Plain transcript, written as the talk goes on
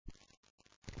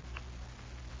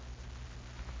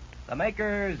The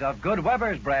makers of Good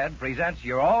Weber's Bread presents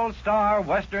your all-star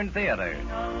Western Theater.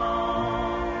 Sing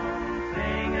along,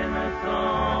 singing a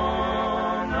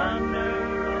song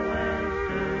under a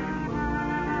western moon.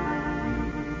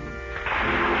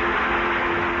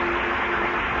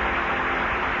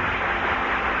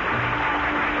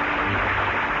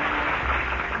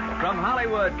 From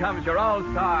Hollywood comes your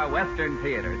all-star Western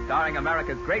Theater, starring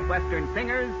America's great Western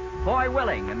singers, Foy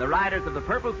Willing and the Riders of the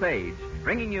Purple Sage,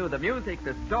 bringing you the music,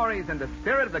 the stories, and the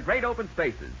spirit of the great open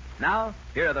spaces. Now,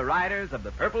 here are the Riders of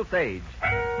the Purple Sage.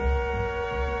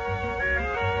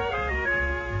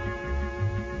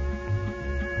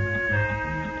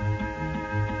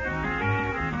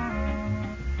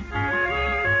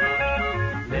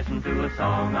 Listen to a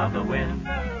song of the wind.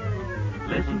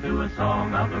 Listen to a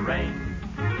song of the rain.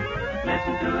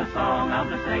 Listen to a song of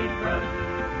the sagebrush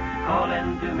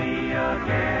calling to me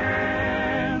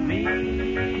again. Me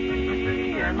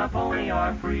and my pony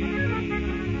are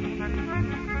free,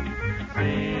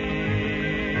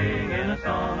 singing a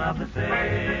song of the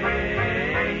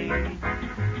sage.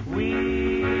 We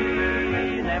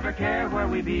never care where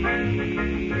we be.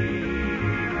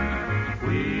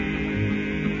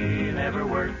 We never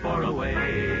work for a wage.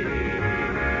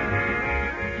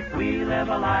 We live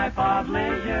a life of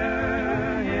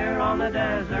leisure here on the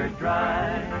desert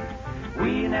dry.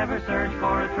 We never search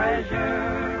for a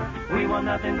treasure we want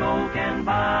nothing gold can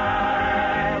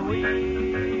buy. We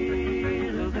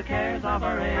lose the cares of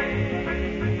our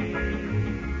age,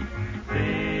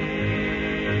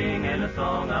 singing a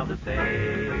song of the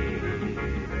sage.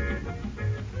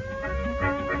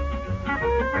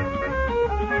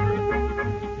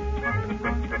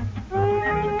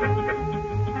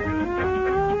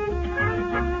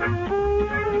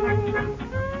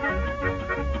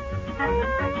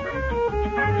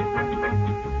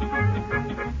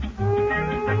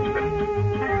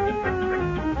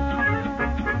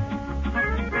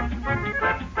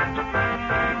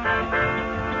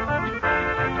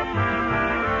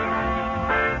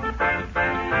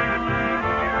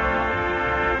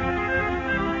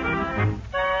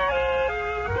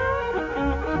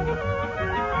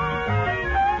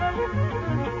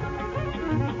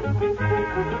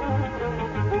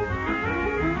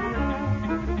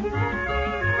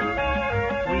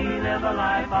 A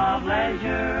life of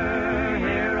leisure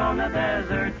here on the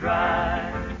desert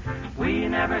dry. We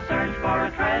never search for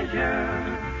a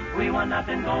treasure we want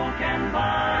nothing gold can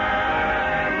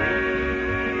buy.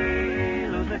 We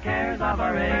lose the cares of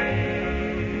our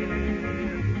age,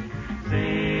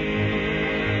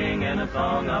 singing a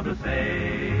song of the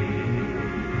sage,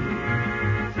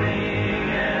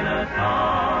 singing a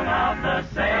song of the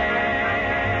sage.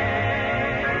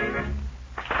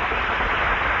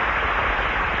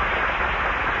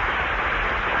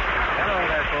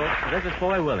 This is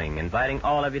Foy Willing, inviting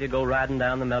all of you to go riding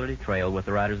down the Melody Trail with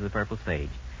the Riders of the Purple Sage.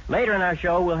 Later in our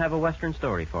show, we'll have a Western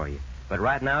story for you. But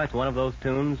right now, it's one of those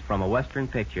tunes from a Western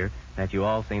picture that you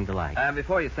all seem to like.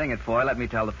 Before you sing it, Foy, let me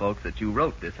tell the folks that you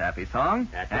wrote this happy song.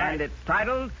 That's right. And it's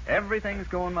titled, Everything's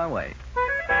Going My Way.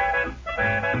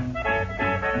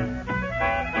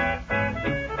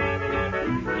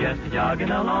 Just jogging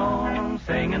along,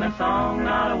 singing a song,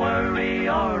 not a worry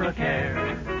or a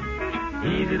care.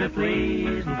 Easy to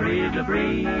please and free as the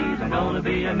breeze, I'm gonna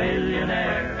be a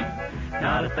millionaire.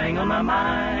 Not a thing on my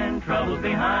mind, troubles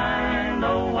behind,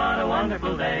 oh, what a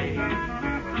wonderful day.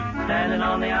 Standing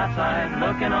on the outside,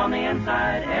 looking on the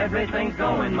inside, everything's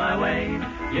going my way.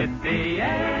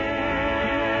 Yippee-yay!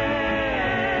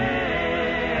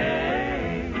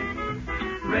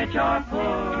 Rich or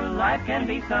poor, life can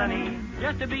be sunny.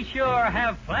 Just to be sure,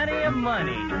 have plenty of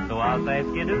money. So I'll say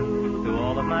skidoo to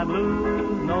all of my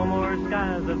blues, no more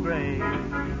skies of gray.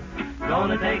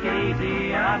 Gonna take it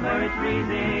easy, I've heard it's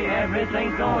breezy,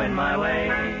 everything's going my way.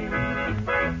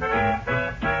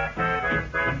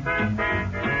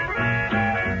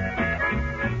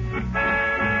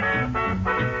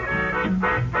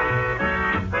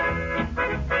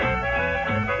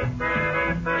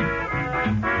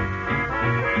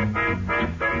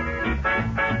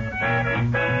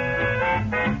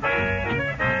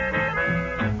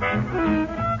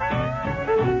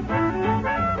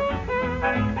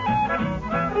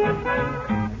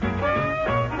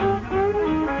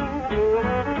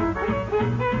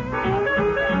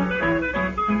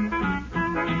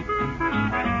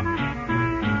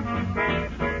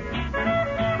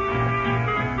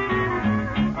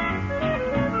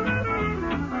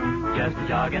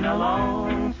 Jogging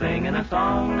along, singing a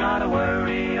song, not a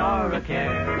worry or a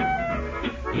care.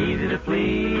 Easy to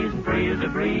please and free as a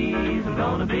breeze, I'm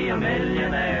gonna be a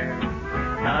millionaire.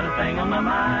 Not a thing on my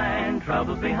mind, and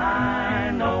troubles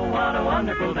behind. Oh, what a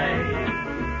wonderful day.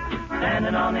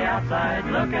 Standing on the outside,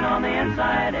 looking on the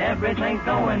inside, everything's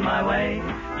going my way.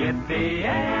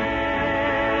 Yippee-yay.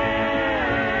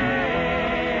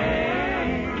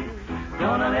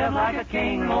 Gonna live like a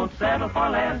king, won't settle for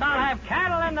less. I'll have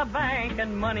cattle in the bank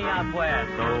and money out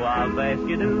west. So I'll ask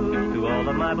you to all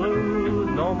of my blues,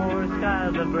 no more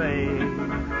skies of gray.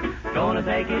 Gonna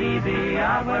take it easy,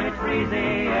 out where it's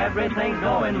breezy, everything's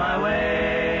going my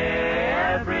way.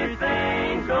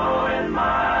 Everything's going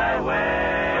my way.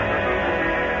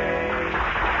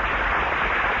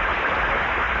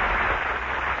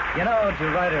 You know, to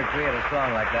write or create a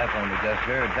song like that one we just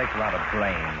heard takes a lot of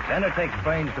brains. And it takes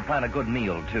brains to plan a good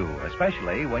meal, too,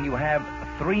 especially when you have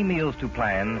 3 meals to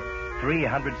plan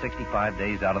 365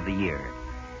 days out of the year.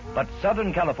 But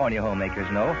Southern California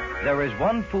homemakers know there is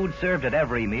one food served at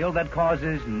every meal that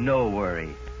causes no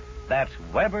worry. That's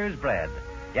Weber's bread.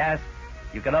 Yes,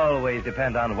 you can always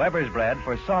depend on Weber's bread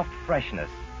for soft freshness,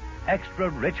 extra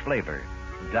rich flavor,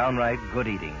 downright good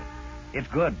eating. It's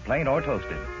good, plain or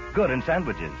toasted. Good in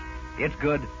sandwiches. It's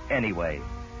good anyway.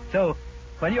 So,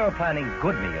 when you're planning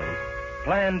good meals,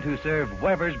 plan to serve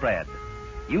Weber's bread.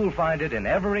 You'll find it in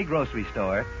every grocery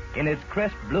store in its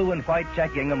crisp blue and white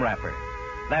check gingham wrapper.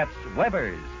 That's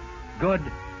Weber's. Good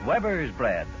Weber's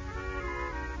bread.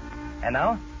 And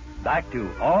now, back to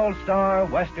All-Star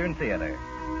Western Theater.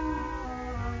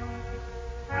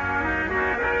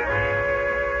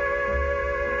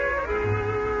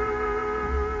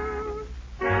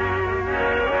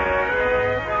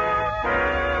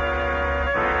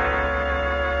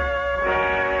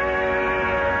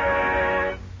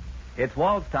 It's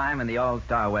waltz time in the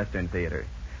All-Star Western Theater.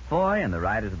 Foy and the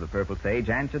Riders of the Purple Sage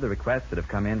answer the requests that have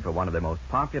come in for one of their most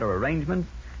popular arrangements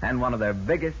and one of their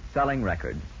biggest selling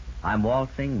records. I'm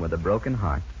Waltzing with a Broken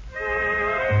Heart.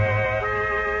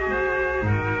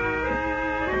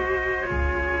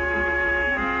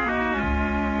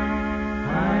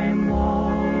 I'm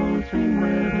waltzing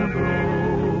with a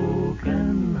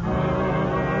broken heart,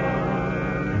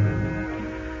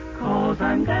 'cause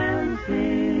I'm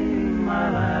dancing my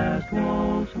last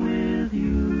waltz with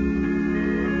you.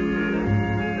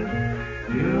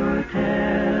 You're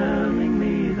telling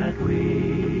me that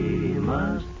we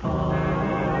must part,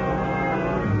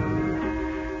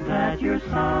 that you're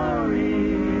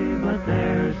sorry, but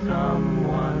there's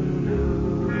someone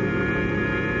new.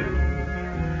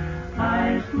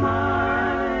 I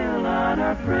smile at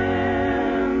our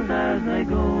friends as they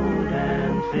go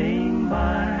dancing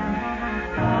by.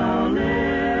 How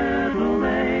little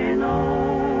they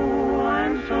know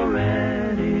I'm so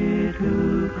ready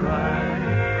to cry.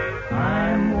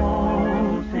 I'm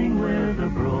waltzing with a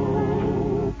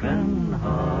broken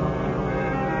heart,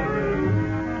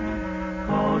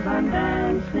 'cause I'm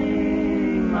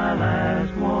dancing my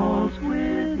last waltz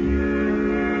with you.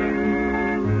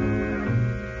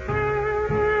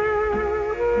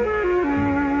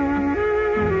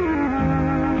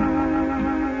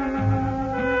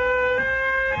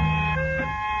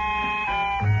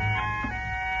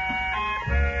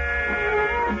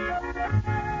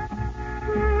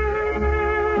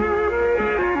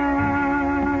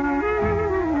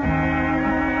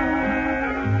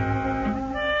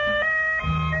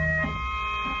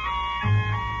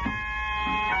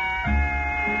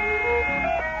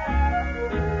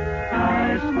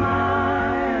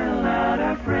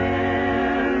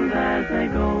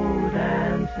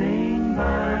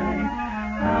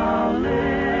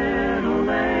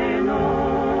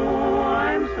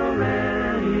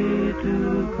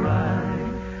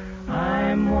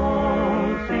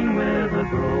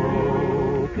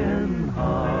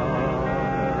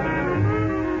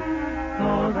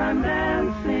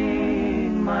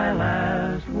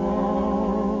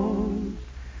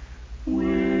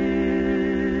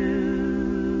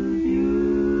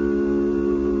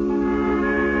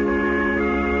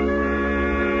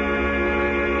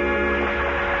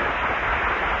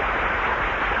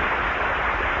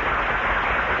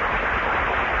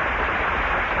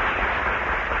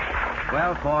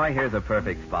 Well, Foy, here's a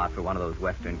perfect spot for one of those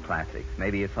Western classics.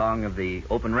 Maybe a song of the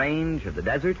open range, of the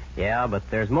desert? Yeah, but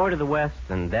there's more to the West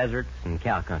than deserts and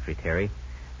cow country, Terry.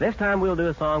 This time we'll do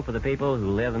a song for the people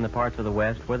who live in the parts of the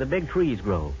West where the big trees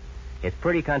grow. It's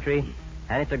pretty country,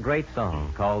 and it's a great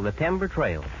song called The Timber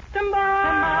Trail.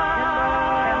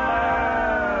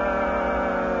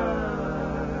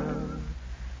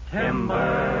 Timber.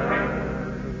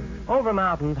 Over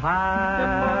mountains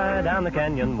high, down the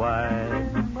canyon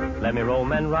wide, let me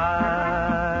roam and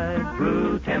ride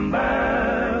Through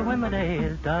timber when the day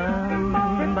is done,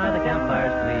 by the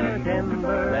campfire's gleam.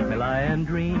 timber. Let me lie and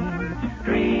dream,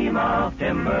 dream of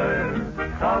timber.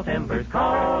 tall timbers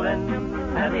calling,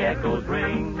 and the echoes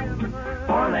ring.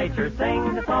 For nature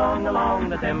sings a song along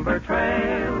the timber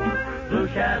trail, blue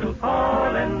shadows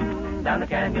falling down the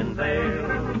canyon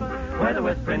vale, where the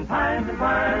whispering pines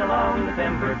entwine along the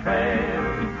timber trail.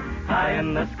 High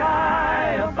in the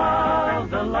sky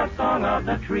above, the love song of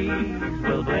the trees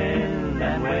will blend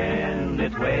and wind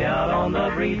its way out on the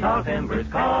breeze. Tall timbers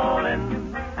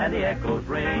calling, and the echoes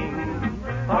ring,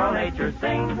 for nature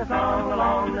sings a song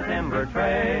along the timber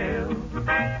trail.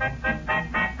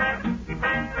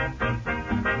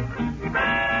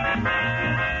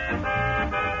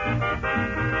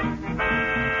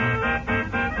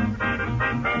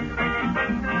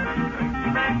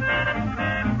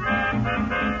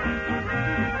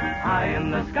 High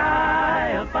in the sky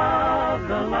above,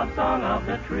 the love song of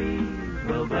the trees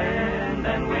will blend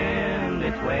and wind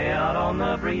its way out on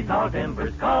the breeze. Tall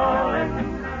timbers calling,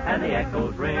 and the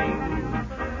echoes ring,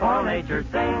 for nature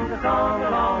sings a song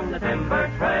along the timber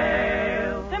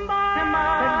trail. Timber!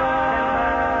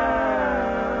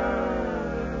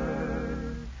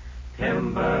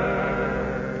 Timber!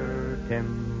 Timber!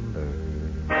 Timber!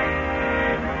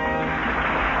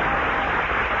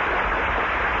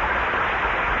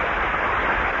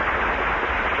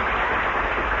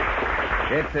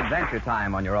 It's adventure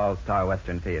time on your All-Star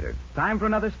Western Theater. Time for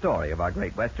another story of our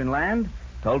great Western land,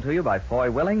 told to you by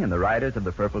Foy Willing and the Riders of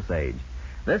the Purple Sage.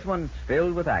 This one's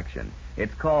filled with action.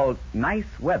 It's called Nice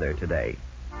Weather Today.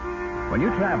 When you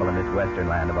travel in this Western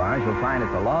land of ours, you'll find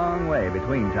it's a long way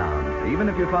between towns, even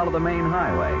if you follow the main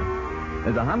highway.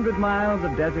 There's 100 miles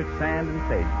of desert sand and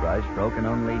sagebrush, broken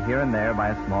only here and there by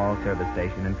a small service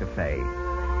station and cafe.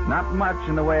 Not much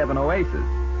in the way of an oasis,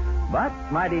 but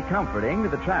mighty comforting to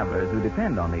the travelers who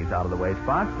depend on these out-of-the-way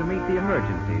spots to meet the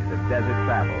emergencies of desert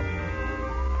travel.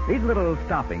 These little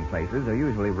stopping places are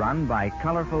usually run by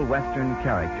colorful Western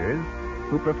characters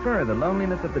who prefer the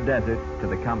loneliness of the desert to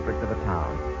the comforts of a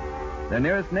town. Their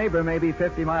nearest neighbor may be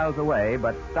 50 miles away,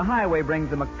 but the highway brings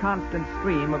them a constant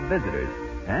stream of visitors,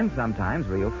 and sometimes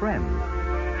real friends.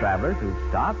 Travelers who've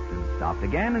stopped and stopped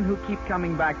again and who keep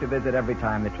coming back to visit every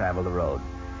time they travel the road.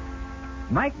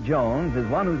 Mike Jones is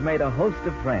one who's made a host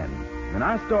of friends, and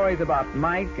our story's about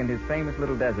Mike and his famous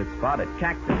little desert spot at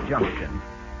Cactus Junction.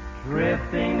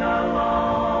 Drifting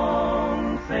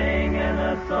along, singing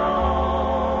a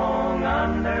song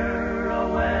under a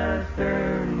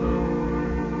western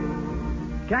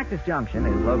moon. Cactus Junction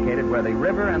is located where the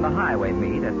river and the highway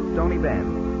meet at Stony Bend.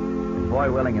 And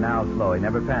Foy Willing and Al Sloy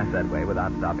never pass that way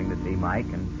without stopping to see Mike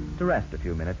and to rest a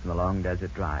few minutes in the long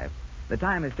desert drive. The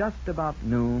time is just about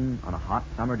noon on a hot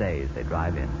summer day as they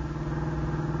drive in.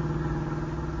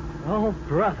 Oh,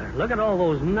 brother, look at all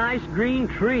those nice green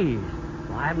trees.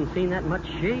 Well, I haven't seen that much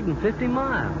shade in 50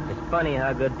 miles. It's funny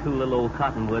how good two little old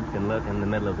cottonwoods can look in the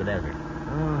middle of the desert.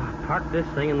 Oh, park this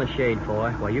thing in the shade,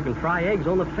 Foy. Why, you can fry eggs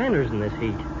on the fenders in this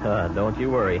heat. Don't you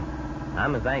worry.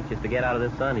 I'm as anxious to get out of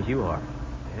this sun as you are.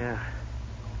 Yeah.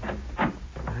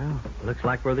 Well, looks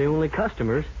like we're the only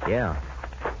customers. Yeah.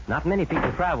 Not many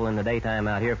people travel in the daytime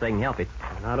out here if they can help it.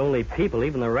 Not only people,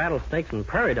 even the rattlesnakes and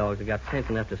prairie dogs have got sense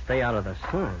enough to stay out of the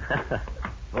sun.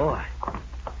 Boy.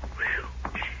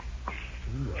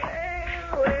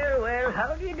 Well,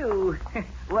 how do you do?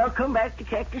 Welcome back to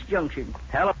Cactus Junction.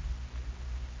 Hello.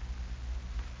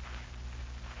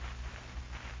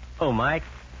 Oh, Mike.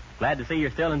 Glad to see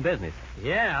you're still in business.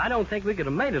 Yeah, I don't think we could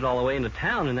have made it all the way into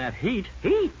town in that heat.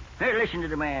 Heat? Hey, listen to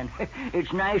the man.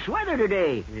 It's nice weather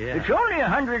today. Yeah. It's only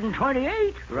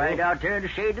 128 right out there in the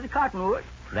shade of the cottonwood.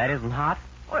 That isn't hot?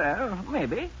 Well,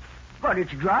 maybe. But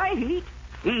it's dry heat.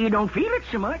 You don't feel it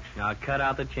so much. Now, cut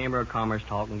out the Chamber of Commerce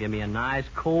talk and give me a nice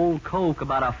cold Coke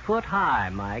about a foot high,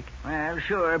 Mike. Well,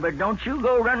 sure, but don't you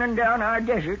go running down our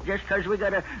desert just 'cause we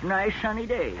got a nice sunny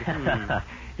day.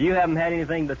 You haven't had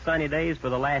anything but sunny days for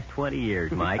the last 20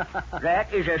 years, Mike.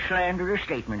 That is a slanderous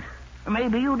statement.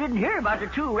 Maybe you didn't hear about the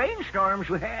 2 rainstorms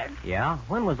we had. Yeah?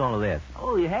 When was all of this?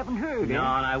 Oh, you haven't heard, No,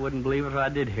 eh? and I wouldn't believe it if I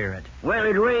did hear it. Well,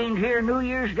 it rained here New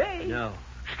Year's Day. No.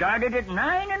 Started at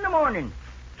 9 in the morning.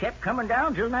 Kept coming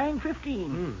down till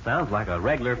 9:15. Sounds like a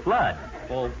regular flood.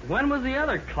 Well, when was the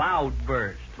other cloud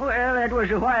burst? Well, that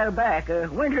was a while back.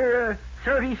 Winter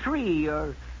 33,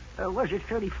 or was it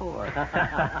 34?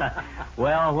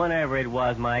 Well, whenever it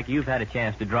was, Mike, you've had a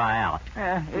chance to dry out.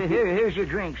 Here's your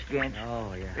drinks, gents.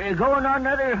 Oh, yeah. Going on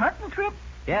another hunting trip?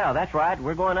 Yeah, that's right.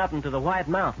 We're going up into the White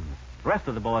Mountains. The rest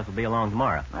of the boys will be along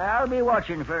tomorrow. I'll be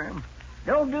watching for 'em.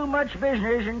 Don't do much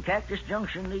business in Cactus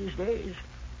Junction these days.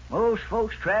 Most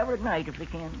folks travel at night if they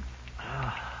can.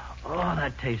 Oh,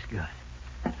 that tastes good.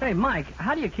 Say, Mike,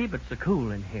 how do you keep it so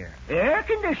cool in here? Air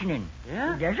conditioning.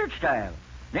 Yeah? Desert style.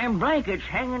 Them blankets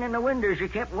hanging in the windows are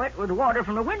kept wet with water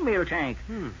from the windmill tank.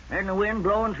 And the wind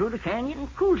blowing through the canyon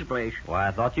cools the place. Why,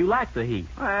 I thought you liked the heat.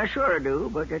 I sure do,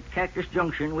 but at Cactus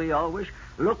Junction we always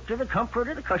look to the comfort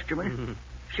of the customer.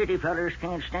 City fellers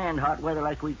can't stand hot weather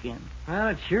like we can. Well,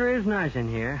 it sure is nice in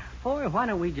here. Boy, why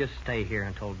don't we just stay here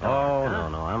until dark? Oh, huh?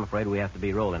 no. I'm afraid we have to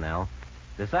be rolling, Al.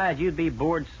 Besides, you'd be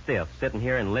bored stiff sitting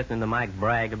here and listening to Mike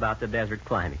brag about the desert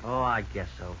climate. Oh, I guess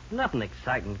so. Nothing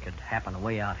exciting could happen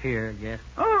away out here, I guess.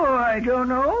 Oh, I don't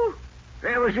know.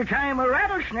 There was a time a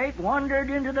rattlesnake wandered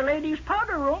into the ladies'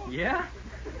 powder room. Yeah?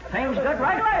 Things got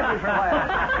right lively for a while.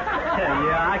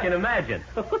 Yeah, I can imagine.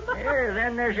 Here,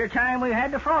 then there's a time we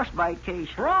had the frostbite case.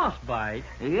 Frostbite?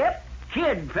 Yep.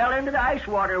 Kid fell into the ice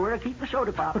water where I keep the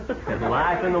soda pop.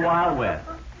 Life in the Wild West.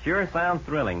 Sure sounds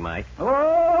thrilling, Mike.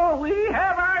 Oh, we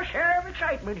have our share of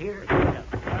excitement here. All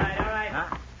right.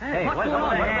 Hey, what's what's going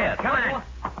on on? ahead? Come on.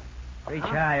 Reach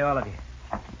high, all of you.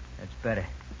 That's better.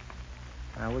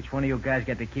 Now, which one of you guys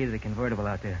got the key to the convertible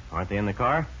out there? Aren't they in the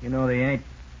car? You know they ain't.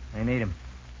 They need 'em.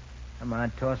 Come on,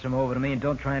 toss 'em over to me, and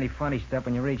don't try any funny stuff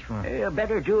when you reach for 'em. You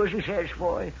better do as he says,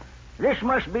 boy. This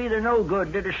must be the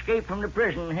no-good that escaped from the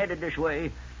prison headed this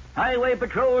way. Highway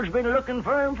Patrol's been looking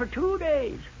for him for 2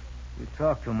 days. You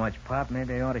talk too much, Pop.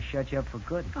 Maybe they ought to shut you up for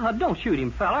good. Don't shoot him,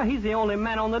 fella. He's the only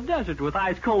man on the desert with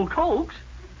ice-cold cokes.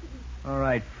 All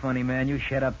right, funny man, you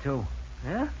shut up, too.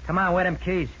 Yeah? Come on, where them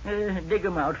keys? Dig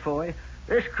 'em out, boy.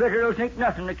 This critter'll think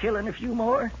nothing of killing a few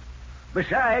more.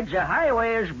 Besides, the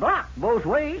highway is blocked both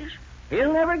ways.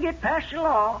 He'll never get past the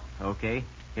law. Okay.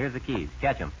 Here's the keys.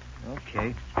 Catch 'em.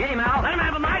 Okay. Get him out. Let him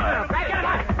have a knife. Back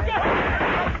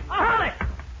up. Hold it.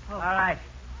 All right.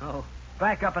 Oh.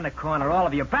 Back up in the corner, all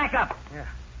of you. Back up! Yeah.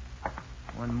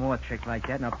 One more trick like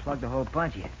that, and I'll plug the whole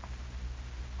bunch of you.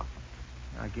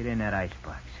 Now get in that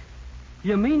icebox.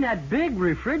 You mean that big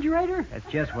refrigerator? That's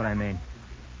just what I mean.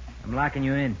 I'm locking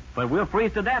you in. But we'll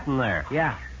freeze to death in there.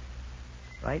 Yeah.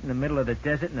 Right in the middle of the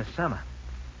desert in the summer.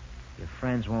 Your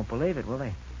friends won't believe it, will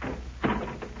they?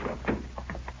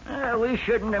 We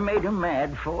shouldn't have made him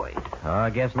mad, boy. Oh,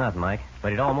 I guess not, Mike.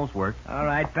 But it almost worked. All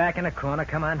right, back in the corner.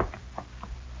 Come on.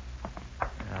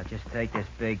 Now, just take this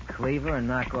big cleaver and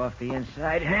knock off the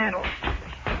inside handle.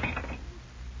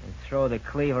 And throw the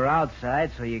cleaver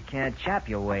outside so you can't chop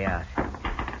your way out.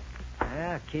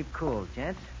 Yeah, keep cool,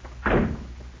 gents.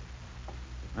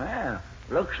 Well,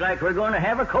 looks like we're going to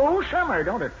have a cold summer,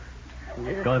 don't it?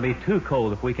 It's going to be too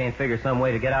cold if we can't figure some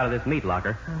way to get out of this meat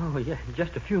locker. Oh, yeah.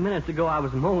 Just a few minutes ago, I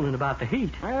was moaning about the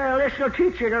heat. Well, this will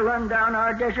teach you to run down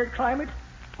our desert climate.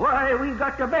 Why, we've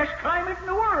got the best climate in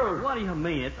the world. What do you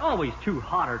mean? It's always too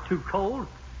hot or too cold.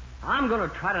 I'm going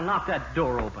to try to knock that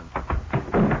door open.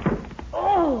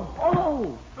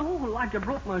 Oh, like I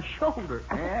broke my shoulder.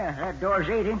 Yeah, that door's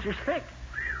 8 inches thick.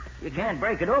 You can't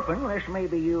break it open unless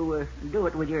maybe you do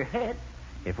it with your head.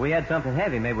 If we had something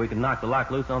heavy, maybe we could knock the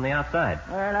lock loose on the outside.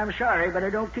 Well, I'm sorry, but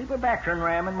I don't keep a battering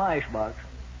ram in my icebox.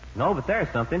 No, but there's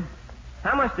something.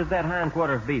 How much does that hind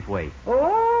quarter of beef weigh?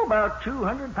 Oh, about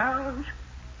 200 pounds.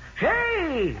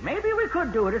 Say, maybe we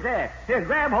could do it at that. Here,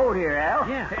 grab hold here, Al.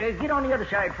 Yeah. Get on the other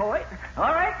side for it.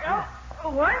 All right.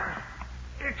 1,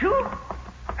 2,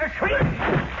 3.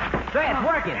 Say, it's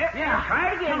working. Yeah.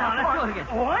 Try it again. Come on, let's do it again.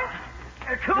 1,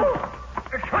 2,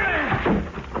 3.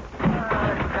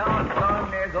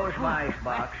 Doggone, there goes my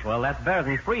icebox. Well, that's better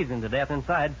than freezing to death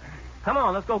inside. Come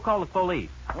on, let's go call the police.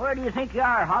 Where do you think you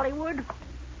are, Hollywood?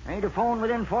 Ain't a phone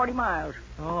within 40 miles.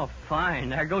 Oh, fine.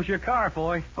 There goes your car,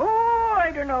 boy. Oh,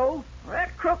 I don't know.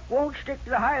 That crook won't stick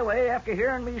to the highway after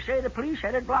hearing me say the police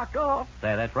had it blocked off.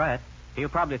 Say, that's right. He'll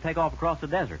probably take off across the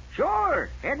desert. Sure,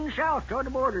 heading south toward the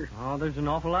border. Oh, there's an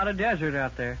awful lot of desert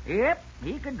out there. Yep,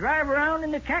 he could drive around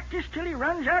in the cactus till he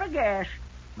runs out of gas.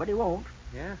 But he won't.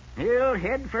 Yeah? He'll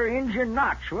head for Indian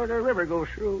Notch, where the river goes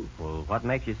through. Well, what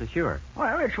makes you so sure?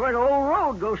 Well, it's where the old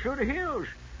road goes through the hills.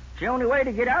 It's the only way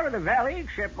to get out of the valley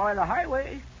except by the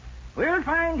highway. We'll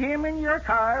find him in your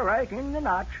car right in the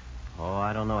Notch. Oh,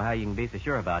 I don't know how you can be so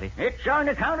sure about it. It's on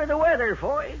account of the weather,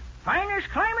 boy. Finest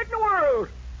climate in the world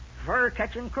for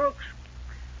catching crooks.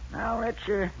 Now, let's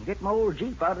get my old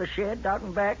Jeep out of the shed out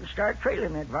and back and start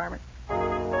trailing that varmint.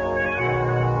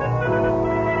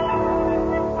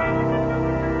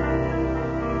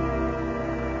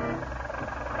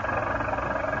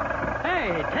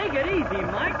 Hey, take it easy,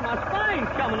 Mike. My spine's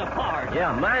coming apart.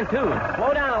 Yeah, mine too.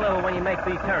 Slow down a little when you make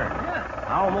these turns. Yeah.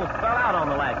 I almost fell out on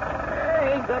the last one.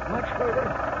 Ain't got much further.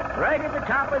 Right at the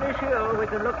top of this hill, we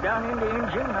could look down into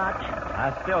Indian Notch.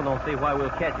 I still don't see why we'll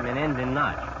catch him in Indian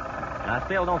Notch. And I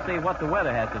still don't see what the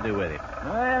weather has to do with it.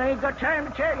 Well, ain't got time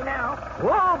to tell you now.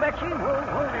 Whoa, Betsy.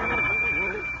 Whoa.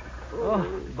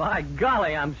 Oh, by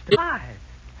golly, I'm still alive.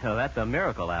 Oh, that's a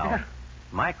miracle, Al.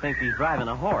 Mike thinks he's driving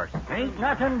a horse. Ain't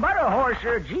nothing but a horse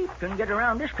or a jeep can get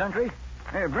around this country.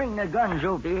 Here, bring the guns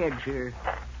over the edge here.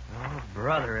 Oh,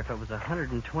 brother, if it was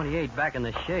 128 back in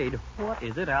the shade, what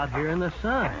is it out here in the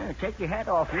sun? Take your hat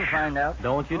off. You'll find out.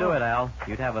 Don't you do it, Al.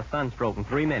 You'd have a sunstroke in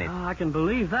 3 minutes. Oh, I can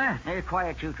believe that. Hey,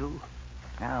 quiet, you two.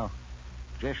 Now,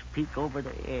 just peek over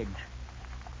the edge.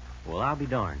 Well, I'll be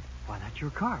darned. Why, that's your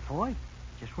car, Foy.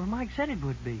 Just where Mike said it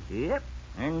would be. Yep.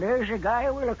 And there's the guy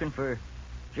we're looking for.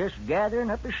 Just gathering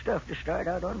up his stuff to start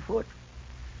out on foot.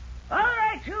 All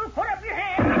right, you, put up your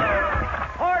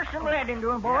hands. Pour some lead into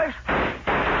him, boys. I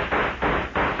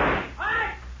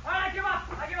give up.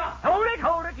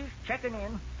 Hold it. He's checking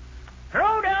in.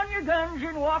 Throw down your guns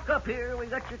and walk up here. We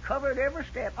got you covered every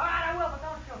step. All right, I will, but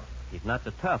don't shoot. He's not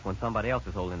so tough when somebody else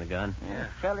is holding the gun. Yeah,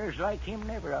 fellers like him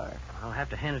never are. I'll have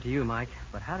to hand it to you, Mike.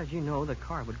 But how did you know the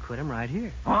car would quit him right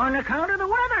here? On account of the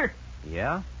weather.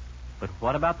 Yeah? But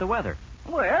what about the weather?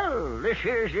 Well, this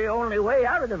here's the only way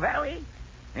out of the valley.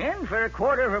 And for a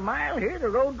quarter of a mile here, the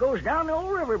road goes down the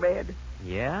old riverbed.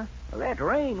 Yeah? Well, that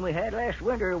rain we had last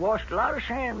winter washed a lot of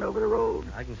sand over the road.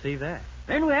 I can see that.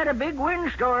 Then we had a big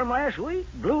windstorm last week.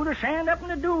 Blew the sand up in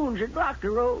the dunes that blocked the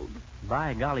road.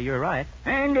 By golly, you're right.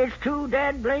 And it's too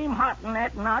dad-blame hot in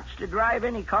that notch to drive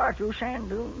any car through sand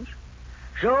dunes.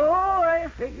 So I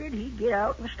figured he'd get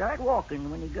out and start walking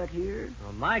when he got here.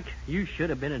 Well, Mike, you should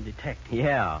have been a detective.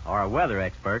 Yeah, or a weather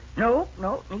expert. No,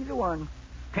 neither one.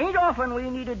 Tain't often we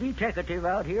need a detective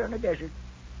out here in the desert.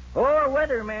 Or a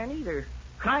weatherman either.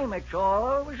 Climate's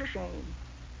always the same.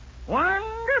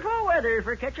 Wonderful weather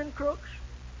for catching crooks.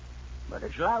 But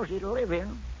it's lousy to live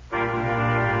in.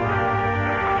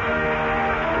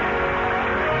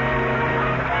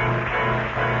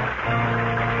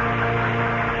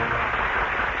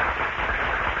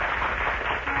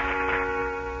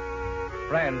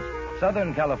 Friends,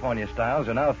 Southern California styles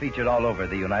are now featured all over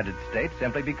the United States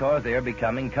simply because they are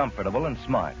becoming comfortable and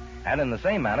smart. And in the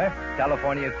same manner,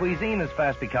 California cuisine is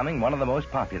fast becoming one of the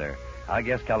most popular. I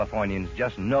guess Californians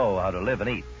just know how to live and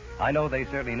eat. I know they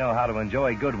certainly know how to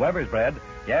enjoy good Weber's bread.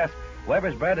 Yes,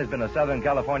 Weber's bread has been a Southern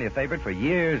California favorite for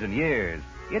years and years.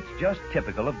 It's just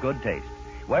typical of good taste.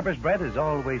 Weber's bread is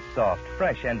always soft,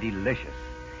 fresh, and delicious.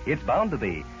 It's bound to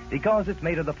be because it's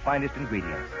made of the finest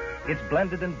ingredients. It's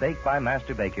blended and baked by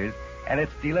master bakers, and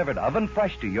it's delivered oven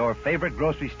fresh to your favorite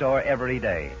grocery store every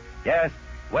day. Yes,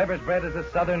 Weber's bread is a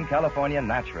Southern California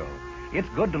natural. It's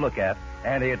good to look at,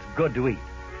 and it's good to eat.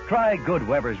 Try good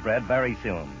Weber's bread very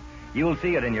soon. You'll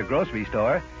see it in your grocery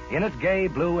store in its gay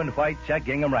blue and white check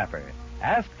gingham wrapper.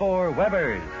 Ask for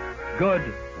Weber's. Good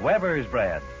Weber's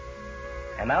bread.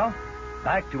 And now,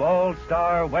 back to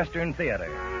All-Star Western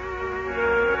Theater.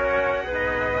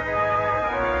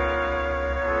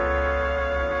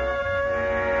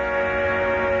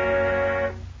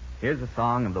 Here's a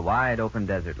song of the wide open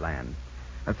desert land.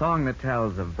 A song that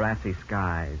tells of brassy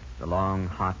skies, the long,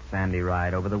 hot, sandy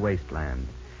ride over the wasteland,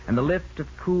 and the lift of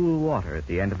cool water at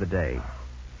the end of the day.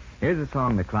 Here's a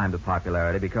song that climbed to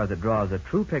popularity because it draws a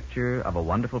true picture of a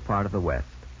wonderful part of the West.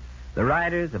 The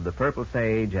Riders of the Purple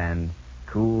Sage and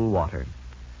Cool Water.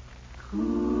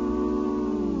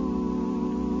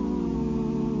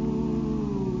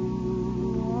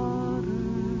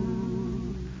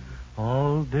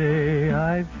 All day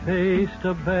I've faced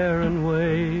a barren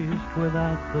waste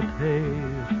without the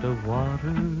taste of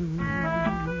water.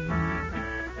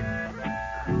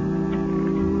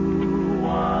 Cool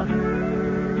water.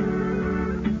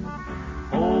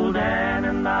 Old Ann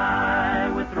and I,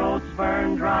 with throats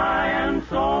burned dry and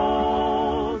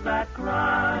souls that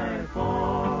cry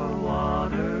for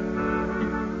water.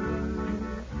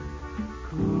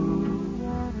 Cool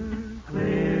water,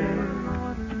 clear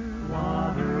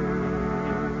water.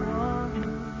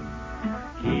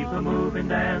 Keep a moving,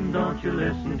 Dan, don't you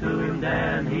listen to him,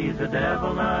 Dan. He's a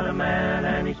devil, not a man,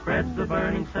 and he spreads the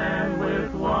burning sand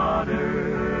with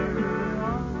water.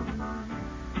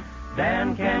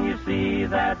 Dan, can you see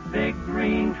that big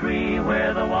green tree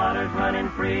where the water's running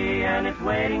free, and it's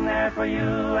waiting there for you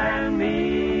and me?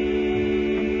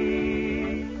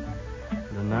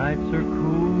 The nights are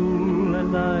cool,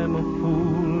 and I'm a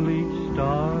fool. Each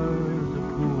star's a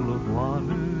pool of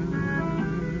water.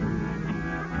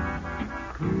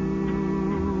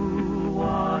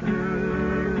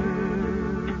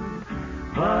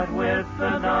 But with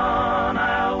the dawn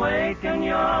I'll wake and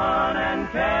yawn and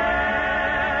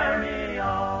carry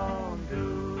on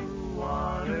to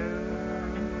water.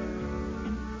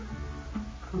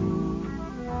 Cool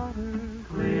water,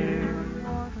 clear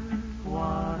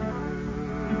water.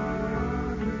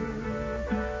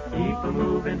 Keep a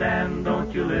moving, Dan,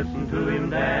 don't you you listen to him,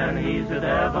 Dan. He's a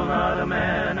devil, not a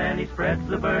man, and he spreads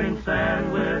the burning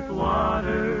sand with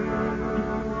water.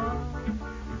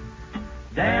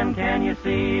 Dan, can you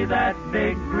see that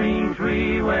big green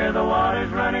tree where the water's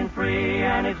running free,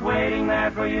 and it's waiting there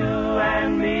for you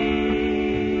and me?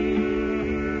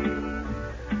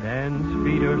 Dan's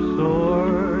feet are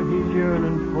sore, he's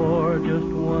yearning for just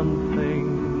one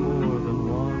thing more than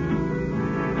water.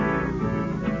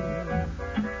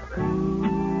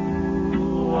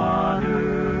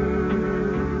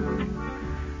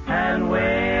 And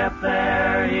way up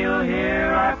there he'll hear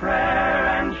our prayer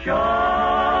and show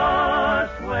us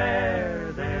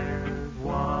where there's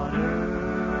water.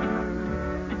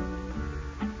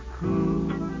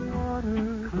 Cool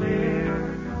water,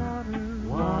 clear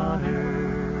water.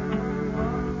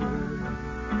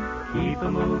 Keep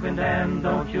a-moving, Dan,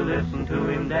 don't you listen to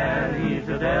him, Dan. He's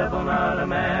a devil, not a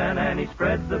man, and he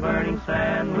spreads the burning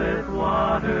sand with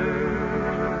water.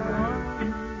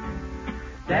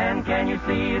 Dan, can you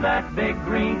see that big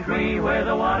green tree where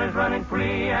the water's running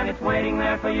free, and it's waiting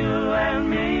there for you and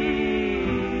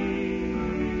me?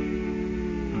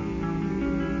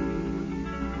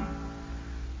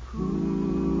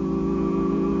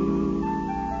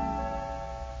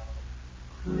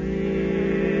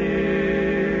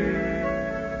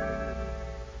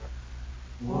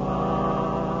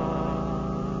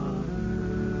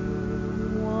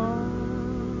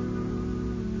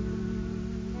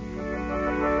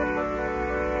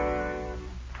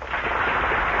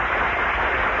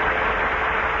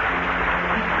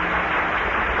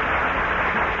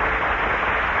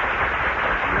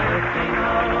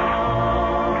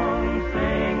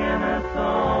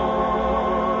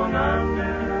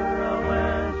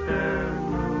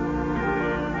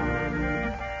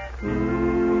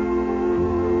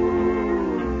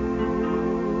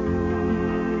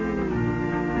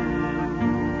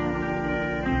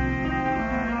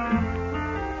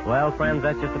 Well, friends,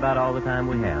 that's just about all the time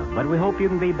we have. But we hope you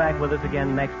can be back with us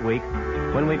again next week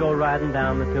when we go riding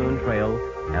down the Toon Trail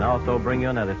and also bring you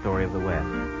another story of the West.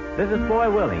 This is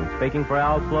Floy Willing speaking for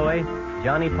Al Sloy,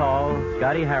 Johnny Paul,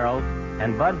 Scotty Harold,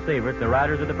 and Bud Sievert, the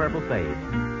riders of the Purple Sage.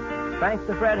 Thanks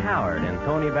to Fred Howard and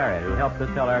Tony Barrett, who helped us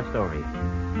tell our stories.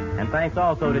 And thanks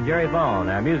also to Jerry Vaughn,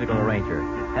 our musical arranger,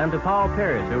 and to Paul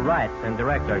Pierce, who writes and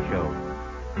directs our show.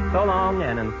 So long,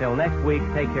 and until next week,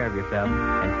 take care of yourself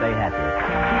and stay happy.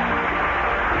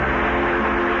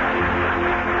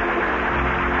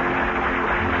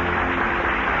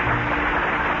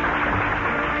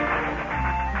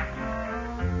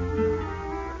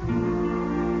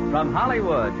 From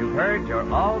Hollywood, you've heard your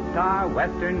all-star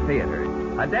Western Theater,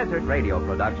 a desert radio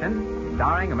production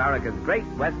starring America's great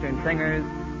Western singers,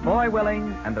 Foy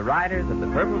Willing and the Riders of the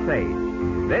Purple Sage.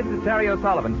 This is Terry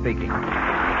O'Sullivan speaking.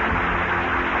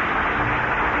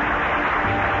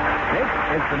 This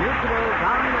is the Mutual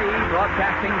Don Lee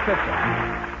Broadcasting System.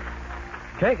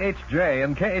 KHJ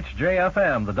and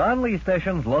KHJ-FM, the Don Lee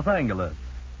stations, Los Angeles.